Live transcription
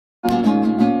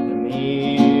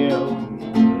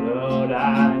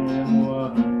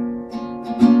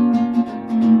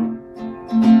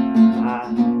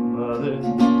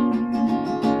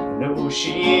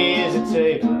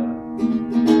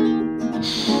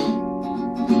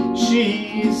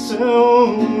she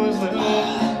sews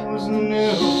those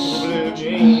new blue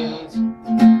jeans.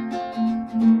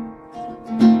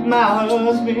 My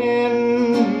husband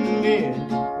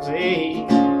is a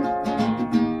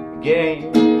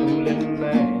gambling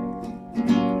man,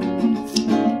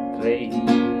 plays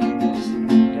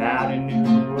down in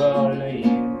New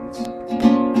Orleans.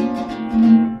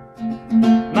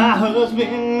 My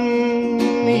husband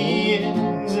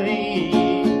is a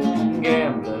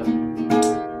gambler.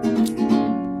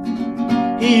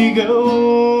 He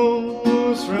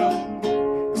goes from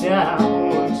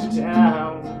town to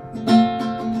town,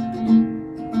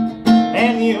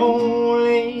 and the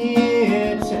only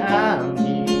time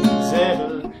he's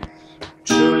ever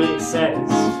truly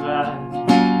satisfied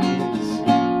is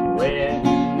when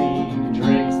he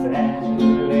drinks that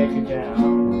liquor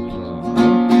down.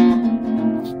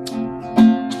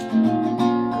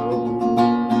 Go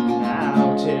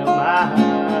now tell my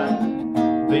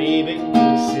baby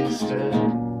sister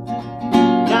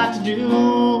not to do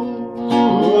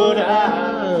what I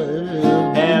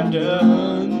have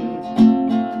done.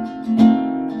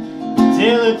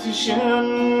 Tell her to shun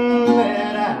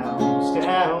that house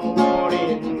down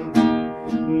in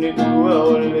New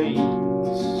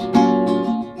Orleans, the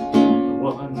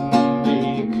one they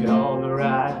call the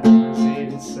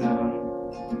rising sun.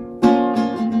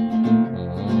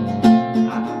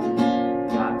 I've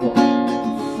got one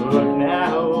foot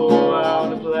now on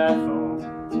the platform,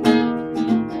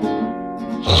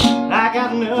 I got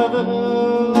another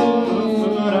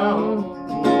foot on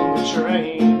the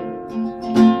train,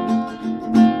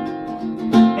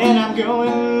 and I'm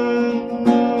going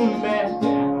back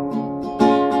down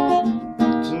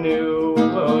to New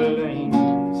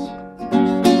Orleans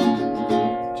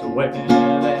to wear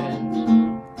that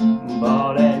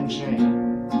ball and chain.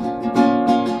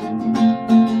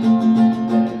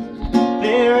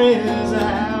 There is a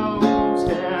house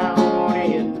down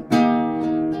in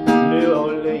New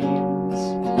Orleans,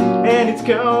 and it's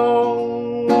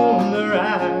called the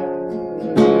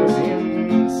Rising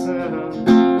Sun.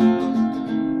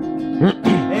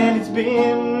 And it's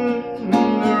been the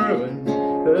ruin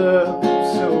of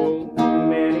so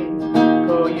many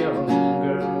poor young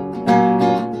girls.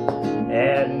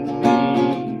 And me,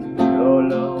 oh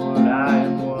Lord, I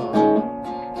am one.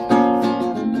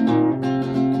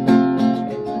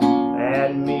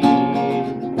 And me,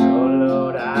 oh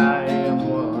Lord, I am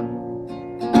one.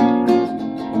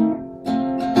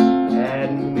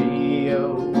 And me,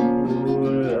 oh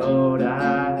Lord,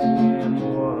 I am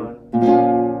one.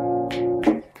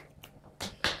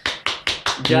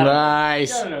 Nice.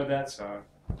 You gotta know that song.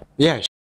 Yeah.